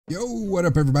Yo, what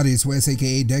up everybody, it's Wes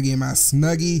aka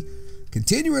DougieNMySnuggy.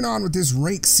 Continuing on with this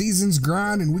ranked seasons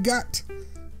grind, and we got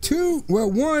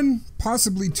one,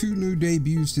 possibly two new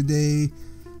debuts today.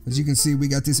 As you can see, we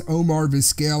got this Omar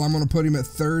Vizquel. I'm going to put him at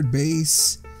third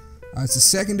base. It's a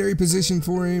secondary position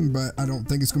for him, but I don't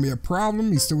think it's going to be a problem.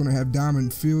 He's still going to have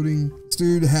diamond fielding. This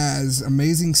dude has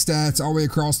amazing stats all the way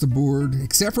across the board,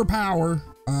 except for power.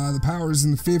 The power is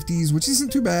in the 50s, which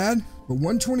isn't too bad. But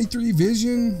 123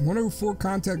 vision, 104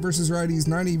 contact versus righties,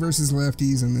 90 versus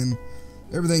lefties, and then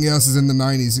everything else is in the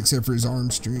 90s except for his arm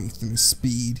strength and his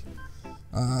speed.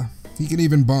 He can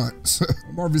even bunt.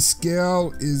 Omar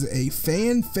Vizquel is a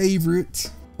fan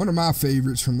favorite, one of my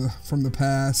favorites from the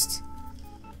past,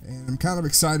 and I'm kind of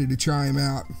excited to try him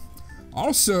out.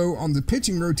 Also, on the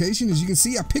pitching rotation, as you can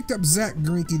see, I picked up Zack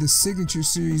Greinke, the signature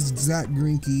series Zack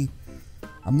Greinke.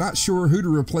 I'm not sure who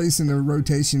to replace in the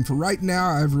rotation. For right now,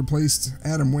 I've replaced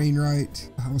Adam Wainwright.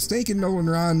 I was thinking Nolan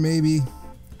Ryan maybe,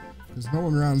 because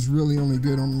Nolan Ryan's really only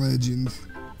good on Legend.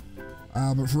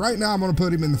 But for right now, I'm going to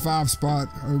put him in the 5 spot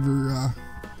over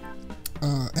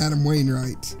Adam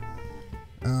Wainwright.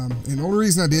 And the only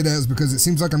reason I did that is because it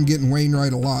seems like I'm getting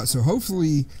Wainwright a lot. So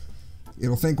hopefully,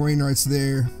 it'll think Wainwright's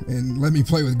there and let me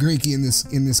play with Greinke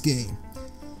in this game.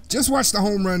 Just watched the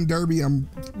home run derby. I'm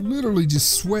literally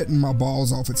just sweating my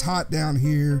balls off. It's hot down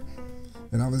here,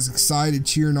 and I was excited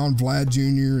cheering on Vlad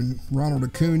Jr. and Ronald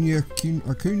Acuna.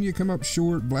 Acuna come up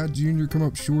short. Vlad Jr. come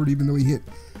up short, even though he hit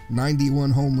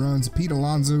 91 home runs. Pete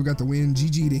Alonso got the win.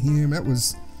 GG to him. That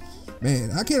was,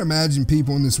 man, I can't imagine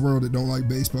people in this world that don't like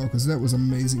baseball, because that was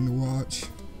amazing to watch.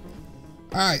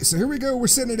 All right, so here we go. We're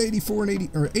sitting at 84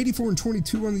 and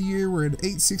 22 on the year. We're at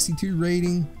 862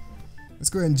 rating. Let's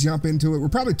go ahead and jump into it. We're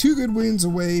probably 2 good wins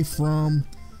away from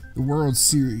the World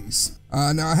Series.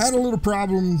 Now, I had a little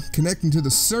problem connecting to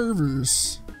the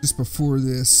servers just before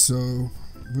this, so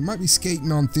we might be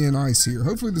skating on thin ice here.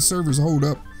 Hopefully the servers hold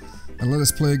up and let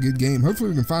us play a good game.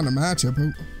 Hopefully we can find a matchup.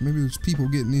 Maybe there's people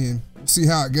getting in. We'll see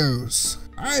how it goes.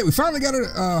 All right, we finally got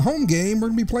a home game. We're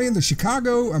going to be playing the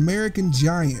Chicago American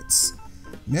Giants.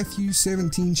 Nephew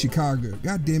 17 Chicago.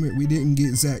 God damn it, we didn't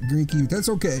get Zack Greinke, but that's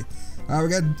okay.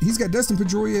 He's got Dustin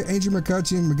Pedroia, Andrew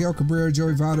McCutchen, Miguel Cabrera,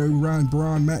 Joey Votto, Ryan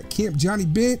Braun, Matt Kemp, Johnny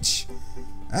Bench.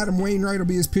 Adam Wainwright will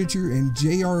be his pitcher, and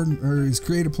JR, or his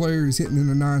creative player, is hitting in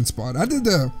the 9 spot. I did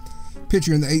the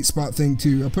pitcher in the 8 spot thing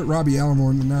too. I put Robbie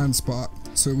Alomar in the 9 spot,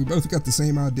 so we both got the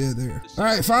same idea there. All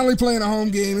right, finally playing a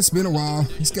home game. It's been a while.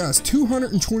 This guy's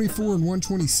 224 and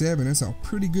 127. That's a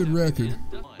pretty good record.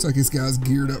 Looks like this guy's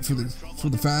geared up for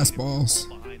the fastballs.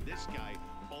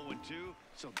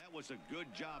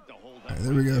 All right,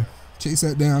 there we go. Chase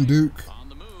that down, Duke.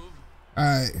 All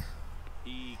right.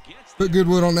 Put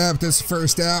Goodwood on that, but that's the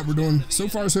first out. We're doing so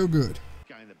far so good.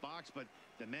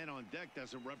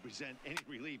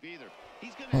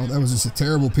 Oh, that was just a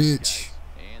terrible pitch.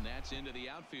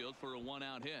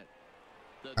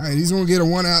 All right, he's going to get a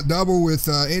 1-out double with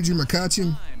Andrew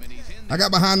McCutchen. I got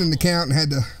behind in the count and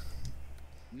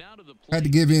had to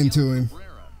give in to him.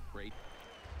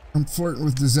 I'm flirting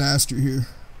with disaster here.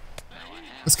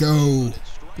 Let's go.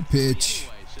 Good pitch.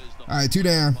 All right, 2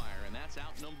 down.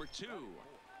 See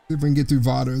if we can get through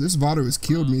Votto. This Votto has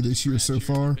killed me this year so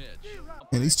far.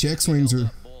 And these check swings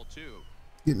are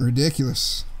getting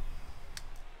ridiculous.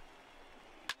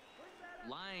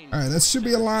 All right, that should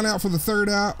be a line out for the 3rd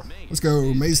out. Let's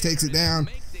go. Mays takes it down.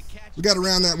 We got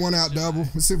around that 1-out double.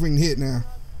 Let's see if we can hit now.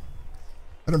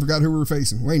 I done forgot who we were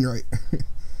facing. Wainwright.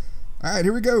 All right,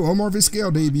 here we go. Omar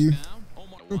Vizquel debut.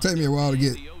 It'll take me a while to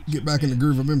get back in the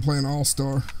groove. I've been playing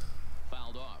All-Star. All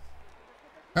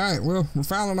right, well, we're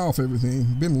fouling off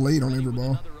everything. Been late on every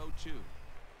ball.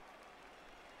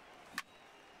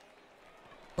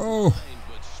 Oh,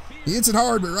 he hits it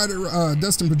hard, but right at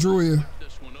Dustin Pedroia.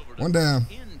 1 down.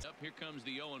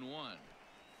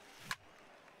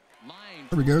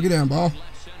 There we go. Get down, ball.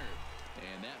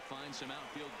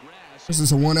 This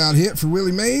is a 1-out hit for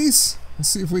Willie Mays. Let's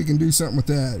see if we can do something with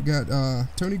that. Got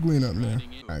Tony Gwynn up now.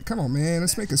 All right, come on, man.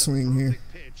 Let's make a swing here.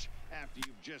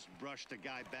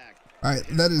 All right,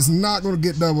 that is not going to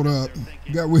get doubled up.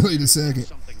 Got Willie to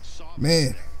second.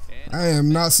 Man, I am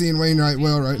not seeing Wainwright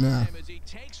well right now.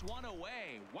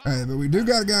 All right, but we do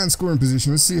got a guy in scoring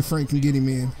position. Let's see if Frank can get him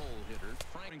in.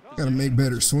 Got to make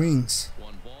better swings.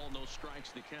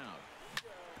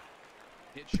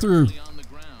 Get through.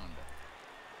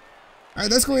 All right,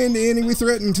 that's going to end the inning. We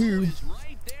threatened to.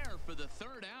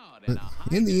 But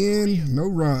in the end, no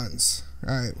runs.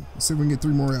 All right, let's see if we can get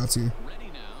 3 more outs here.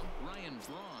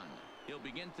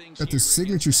 Got the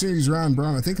signature series Ryan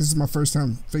Braun. I think this is my first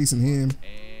time facing him.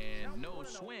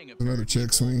 Another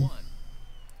check swing.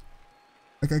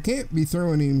 Like, I can't be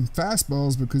throwing him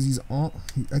fastballs because he's on.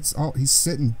 He's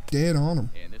sitting dead on him.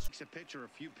 And this a pitcher a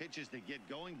few pitches to get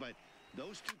going, but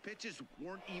those two pitches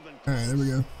weren't even. All right, there we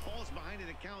go. Falls behind in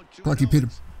the count, Like he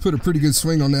put a pretty good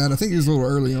swing on that. I think he was a little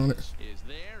early on it.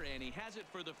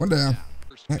 One down.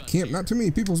 That Kemp, not too many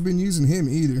people's been using him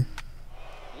either.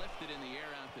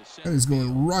 That is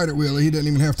going right at Willie. He doesn't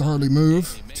even have to hardly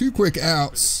move. 2 quick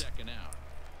outs.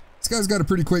 This guy's got a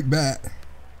pretty quick bat.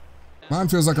 Mine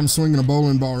feels like I'm swinging a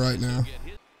bowling ball right now.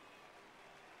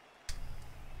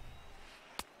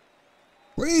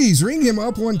 Please ring him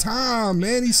up one time,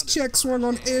 man. He's check swung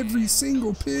on every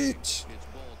single pitch.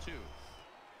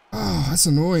 Oh, that's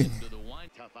annoying.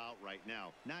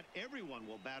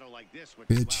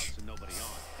 Pitch.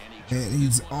 Man,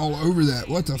 he's all over that.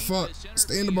 What the fuck?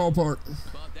 Stay in the ballpark.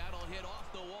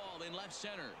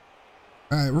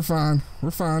 All right, we're fine.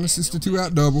 We're fine. It's just a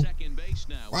 2-out double.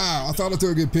 Wow, I thought I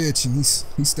threw a good pitch, and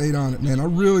he stayed on it, man. I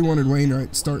really wanted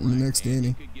Wainwright starting the next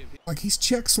inning. Like, he's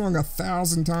check swung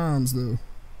 1,000 times, though.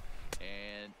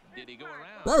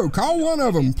 Bro, call one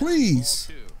of them, please.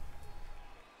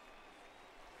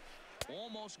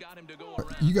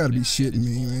 You got to be shitting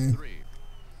me, man.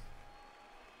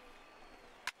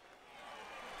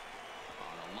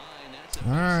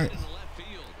 All right.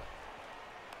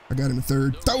 I got him at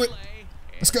third. Throw it.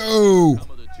 Let's go.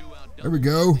 There we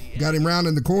go. Got him round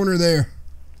in the corner there.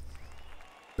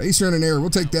 Base running error. We'll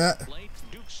take that. All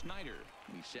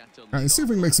right, let's see if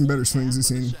we can make some better swings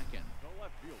this inning.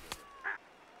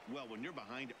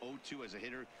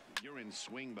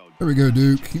 There we go,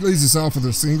 Duke. He leads us off with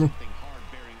a single.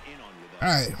 All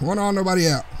right, 1 on, nobody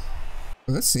out.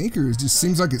 Well, that sinker just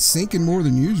seems like it's sinking more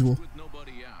than usual.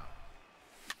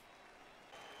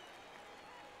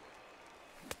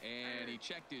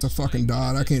 It's a fucking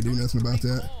dot. I can't do nothing about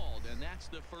that. All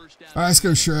right, let's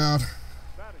go Shroud.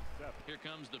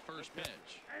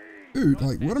 Dude,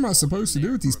 like, what am I supposed to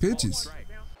do with these pitches?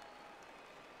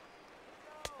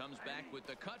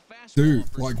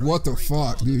 Dude, like, what the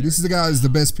fuck, dude? This is the guy who's the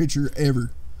best pitcher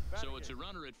ever. So it's a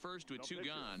runner at first with 2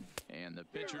 gone, and the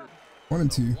pitcher 1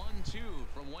 and 2. 1-2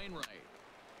 from Wainwright.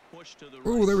 Push to the right.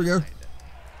 Oh, there we go. And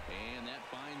that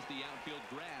finds the outfield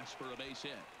grass for a base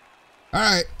hit. All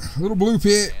right, little blue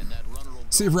pit.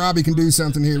 See if Robbie can do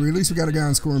something here. At least we got a guy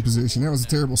in scoring position. That was a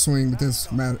terrible swing, but that's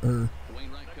Madison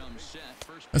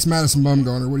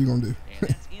Bumgarner. What are you gonna do?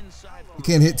 You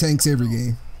can't hit tanks every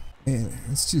game. Man,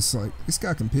 it's just like, this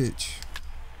guy can pitch.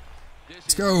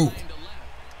 Let's go.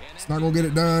 It's not going to get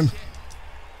it done.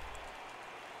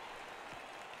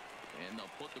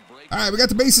 All right, we got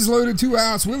the bases loaded, 2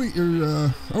 outs.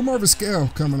 Omar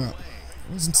Vizquel coming up.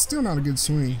 It was still not a good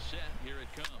swing.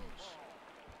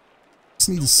 Just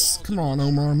need to, come on,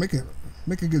 Omar, make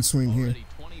a good swing here.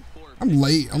 I'm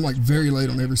late. I'm like very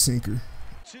late on every sinker.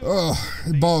 Oh,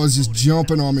 the ball is just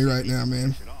jumping on me right now,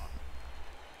 man.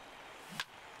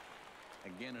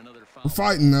 We're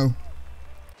fighting though.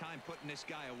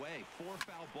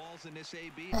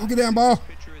 Oh, get down, ball.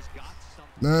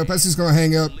 No, that's just gonna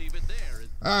hang up.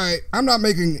 All right, I'm not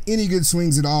making any good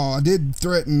swings at all. I did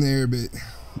threaten there, but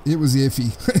it was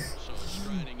iffy.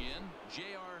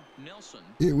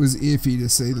 It was iffy to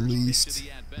say the least.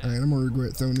 All right, I'm gonna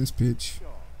regret throwing this pitch.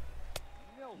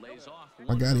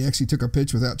 My God, he actually took a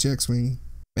pitch without check swinging.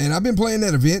 Man, I've been playing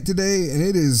that event today, and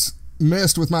it is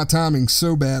messed with my timing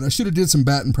so bad. I should have did some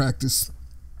batting practice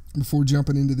before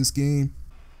jumping into this game.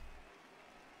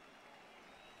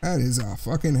 That is a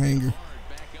fucking hanger.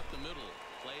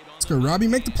 Let's go, Robbie.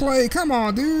 Make the play. Come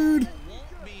on, dude.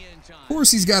 Of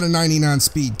course he's got a 99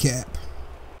 speed cap.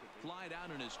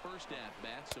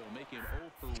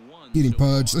 Get him,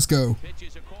 Pudge. Let's go.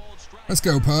 Let's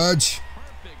go, Pudge.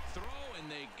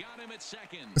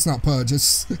 It's not Pudge.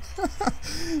 It's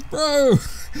bro.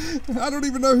 I don't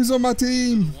even know who's on my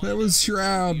team. That was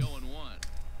Shroud.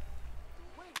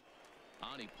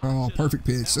 Oh, perfect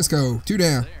pitch. Let's go. 2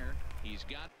 down.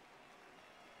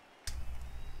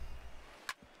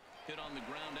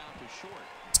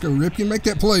 Let's go, Ripken. Make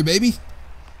that play, baby.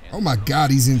 Oh my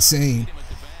God, he's insane.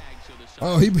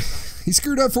 Oh, he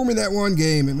screwed up for me that one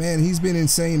game, and man, he's been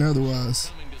insane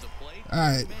otherwise. All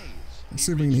right, let's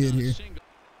see if we can hit here.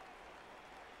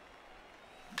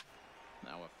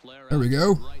 There we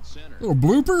go. Little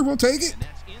blooper, we'll take it.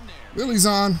 Willie's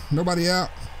on, nobody out.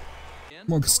 I'm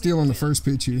gonna steal on the first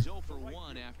pitch here.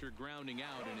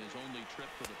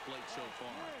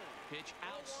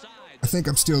 I think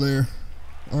I'm still there.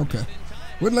 Okay.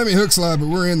 Wouldn't let me hook slide, but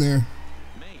we're in there.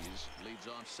 Leads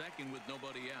off second with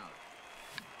nobody out.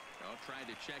 Tried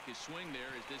to check his swing there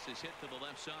as this is hit to the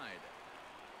left side.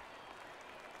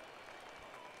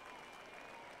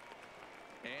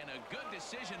 And a good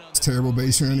decision on It's terrible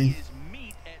base running.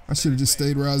 I should have just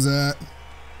stayed where I was at.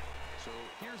 So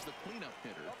here's the cleanup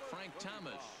hitter, Frank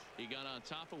Thomas. He got on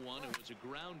top of one and was a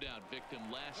ground out victim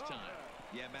last time.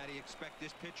 Yeah, Matty, expect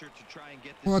this pitcher to try and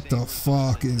get What the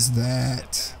fuck is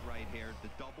that?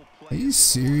 Are you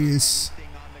serious?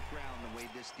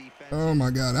 Oh my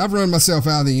God, I've run myself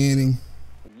out of the inning.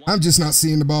 I'm just not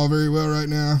seeing the ball very well right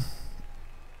now.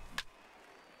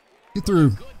 Get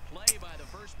through.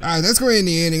 All right, that's going to end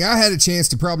the inning. I had a chance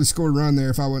to probably score a run there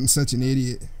if I wasn't such an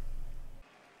idiot.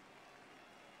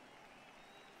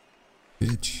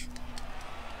 Pitch.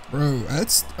 Bro,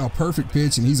 that's a perfect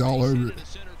pitch, and he's all over it.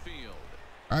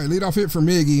 All right, leadoff hit for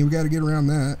Miggy. We got to get around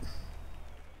that.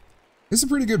 It's a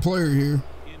pretty good player here.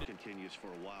 Continues for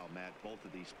a while, Matt. Both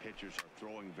of these pitchers are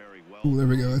throwing very well. Ooh, there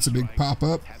we go. That's a big pop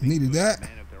up. Needed that.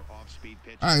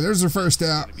 All right, there's their first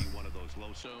out.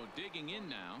 So digging in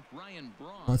now, Ryan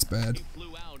Braun. That's bad. He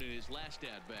flew out in his last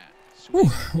at bat. Whew,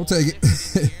 we'll take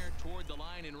it.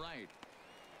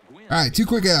 All right, 2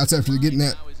 quick outs after getting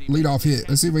that leadoff hit.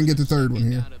 Let's see if we can get the third one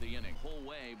here.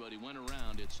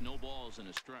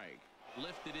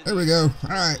 There we go. All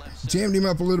right, jammed him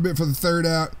up a little bit for the third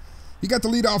out. He got the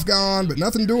leadoff gone, but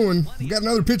nothing doing. We got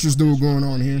another pitcher's duel going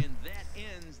on here.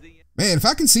 Man, if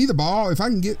I can see the ball, if I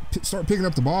can start picking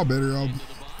up the ball better, I'll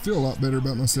feel a lot better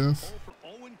about myself.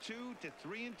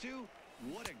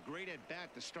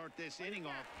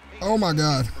 Oh my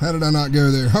God, how did I not go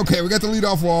there? Okay, we got the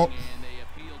leadoff walk.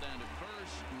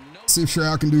 See if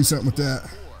Sherrill can do something with that.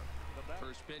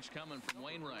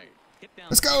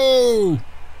 Let's go!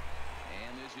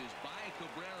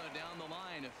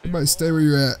 Everybody stay where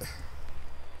you're at.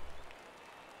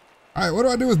 All right, what do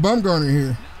I do with Bumgarner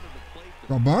here?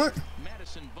 Do I bunt?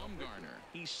 Madison Bumgarner,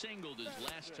 he singled his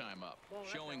last time up,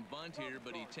 showing bunt here,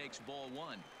 but he takes ball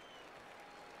 1.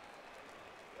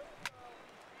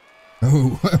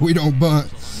 Oh, we don't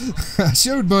bunt. I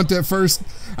showed bunt that first.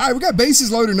 All right, we got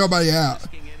bases loaded, nobody out.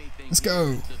 Let's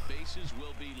go.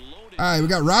 All right, we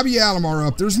got Robbie Alomar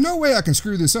up. There's no way I can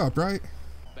screw this up, right?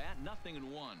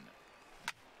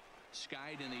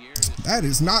 That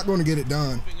is not going to get it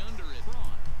done.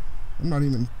 I'm not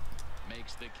even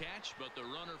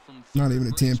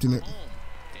attempting it.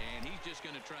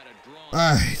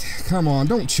 All right, come on,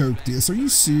 don't choke this. Are you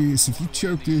serious? If you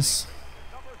choke this,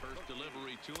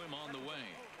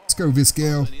 let's go,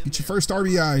 Vizquel. Get your first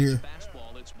RBI here.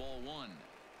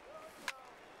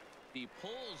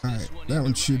 All right, that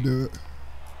one should do it.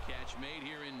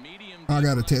 I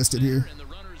gotta test it here.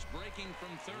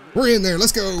 We're in there.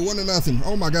 Let's go. 1-0.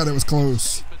 Oh my God, that was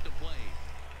close.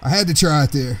 I had to try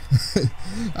it there.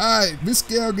 All right,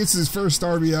 Vizquel gets his first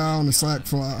RBI on the slack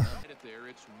fly.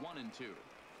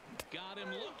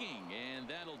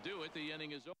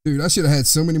 Dude, I should have had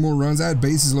so many more runs. I had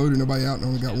bases loaded, nobody out, and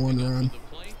only got 1 run.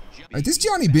 All right, this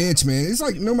Johnny Bench, man, it's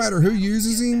like no matter who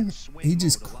uses him, he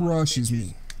just crushes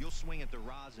me.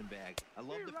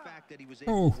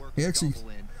 Oh, he actually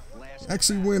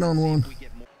went on one.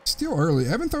 Still early. I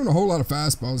haven't thrown a whole lot of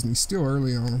fastballs, and he's still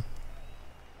early on him.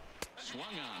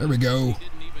 There we go.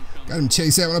 Got him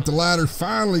chase that one up the ladder.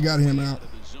 Finally got him out.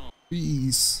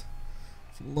 Please,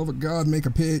 for the love of God, make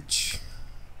a pitch.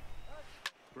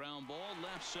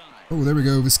 Oh, there we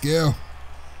go, Vizquel.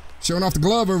 Showing off the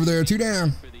glove over there. 2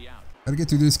 down. Got to get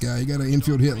through this guy. He got an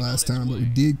infield hit last time, but we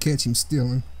did catch him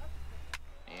stealing.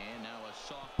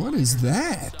 What is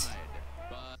that?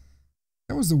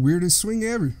 That was the weirdest swing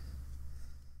ever.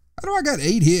 How do I got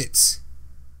 8 hits?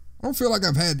 I don't feel like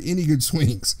I've had any good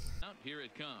swings. Here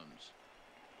it comes.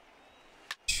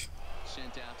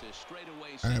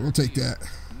 All right, we'll take that.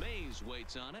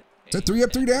 Is that 3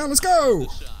 up, 3 down? Let's go. All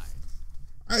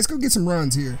right, let's go get some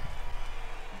runs here.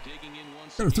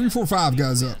 Got our 3, 4, 5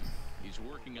 guys up. He's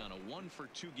working on a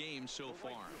 1-for-2 game so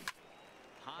far.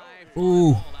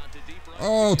 Ooh.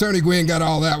 Oh, Tony Gwynn got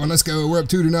all that one. Let's go. We're up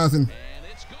 2-0.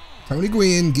 Tony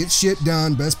Gwynn gets shit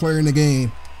done. Best player in the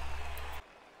game.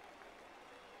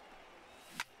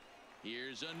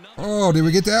 Oh, did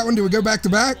we get that one? Did we go back to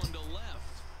back?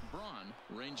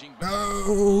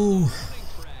 No.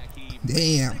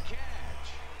 Damn.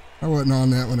 I wasn't on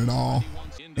that one at all.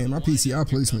 Man, my PCI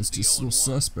placement's just a little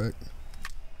suspect.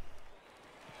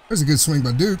 There's a good swing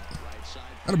by Duke.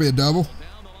 That'll be a double.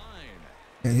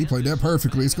 And he played that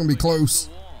perfectly. It's going to be close.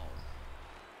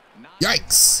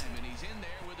 Yikes. Is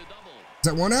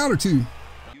that 1 out or 2?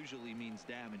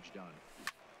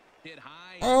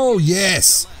 Oh,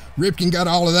 yes. Ripken got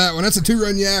all of that one. That's a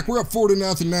 2-run yak. We're up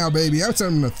 4-0 now, baby. That's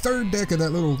on the 3rd deck of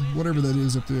that little whatever that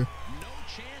is up there.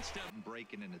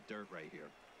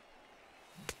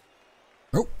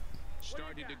 Oh.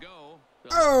 started to go.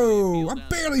 Oh, I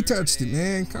barely touched it,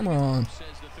 man. Come on.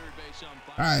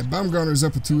 All right, Bumgarner's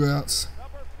up with 2 outs.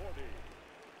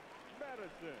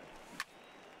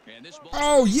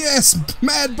 Oh, yes.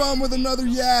 MadBum with another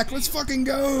yak. Let's fucking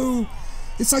go.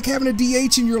 It's like having a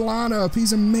DH in your lineup.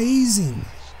 He's amazing.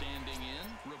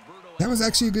 That was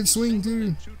actually a good swing,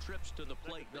 too.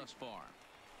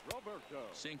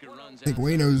 I think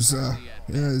Wayno's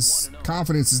his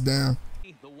confidence is down.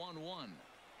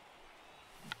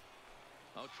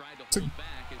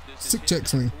 Sick check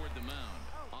swing.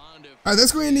 All right,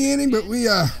 that's going to end the inning, but we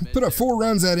put up 4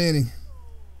 runs that inning.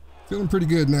 Feeling pretty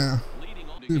good now.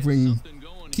 See if we can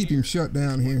keep him shut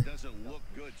down here.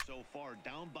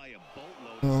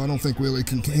 Oh, I don't think Willie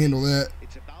can handle that.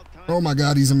 Oh my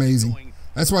God, he's amazing.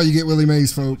 That's why you get Willie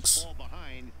Mays, folks.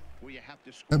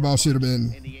 That ball should have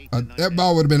been that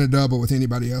ball would have been a double with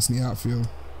anybody else in the outfield.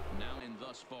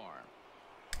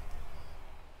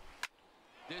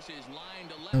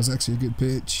 That was actually a good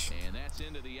pitch.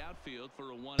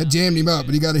 That jammed him up,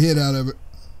 but he got a hit out of it.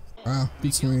 Wow,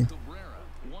 good swing.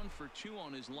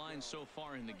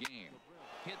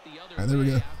 All right, there we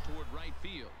go.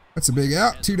 That's a big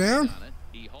out. 2 down.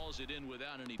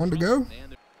 1 to go.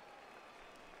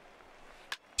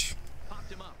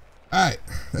 All right,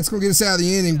 that's going to get us out of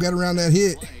the inning. Got around that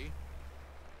hit.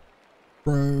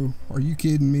 Bro, are you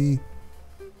kidding me?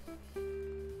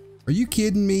 Are you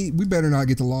kidding me? We better not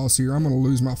get the loss here. I'm going to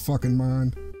lose my fucking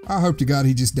mind. I hope to God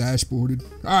he just dashboarded.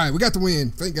 All right, we got the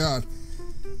win. Thank God.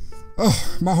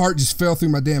 Oh, my heart just fell through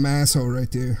my damn asshole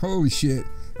right there. Holy shit.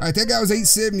 All right, that guy was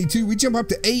 872. We jump up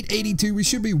to 882. We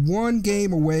should be 1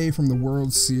 game away from the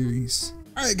World Series.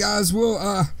 All right, guys.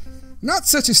 Well, not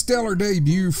such a stellar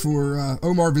debut for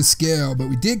Omar Vizquel, but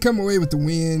we did come away with the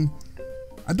win.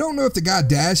 I don't know if the guy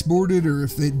dashboarded or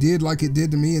if it did like it did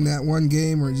to me in that one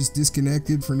game where it just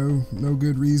disconnected for no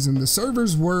good reason. The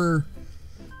servers were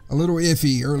a little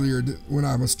iffy earlier when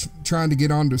I was trying to get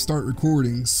on to start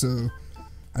recording, so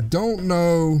I don't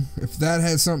know if that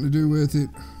had something to do with it,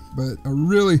 but I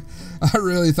really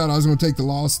thought I was going to take the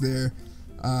loss there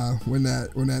when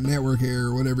that network error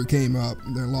or whatever came up,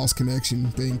 the lost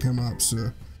connection thing come up.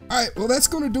 So alright, well that's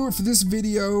going to do it for this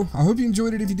video. I hope you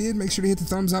enjoyed it. If you did, make sure to hit the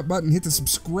thumbs up button, hit the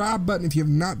subscribe button if you have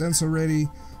not done so already.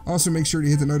 Also make sure to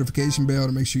hit the notification bell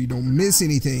to make sure you don't miss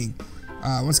anything.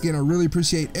 Once again, I really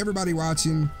appreciate everybody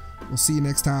watching. We'll see you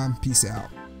next time. Peace out.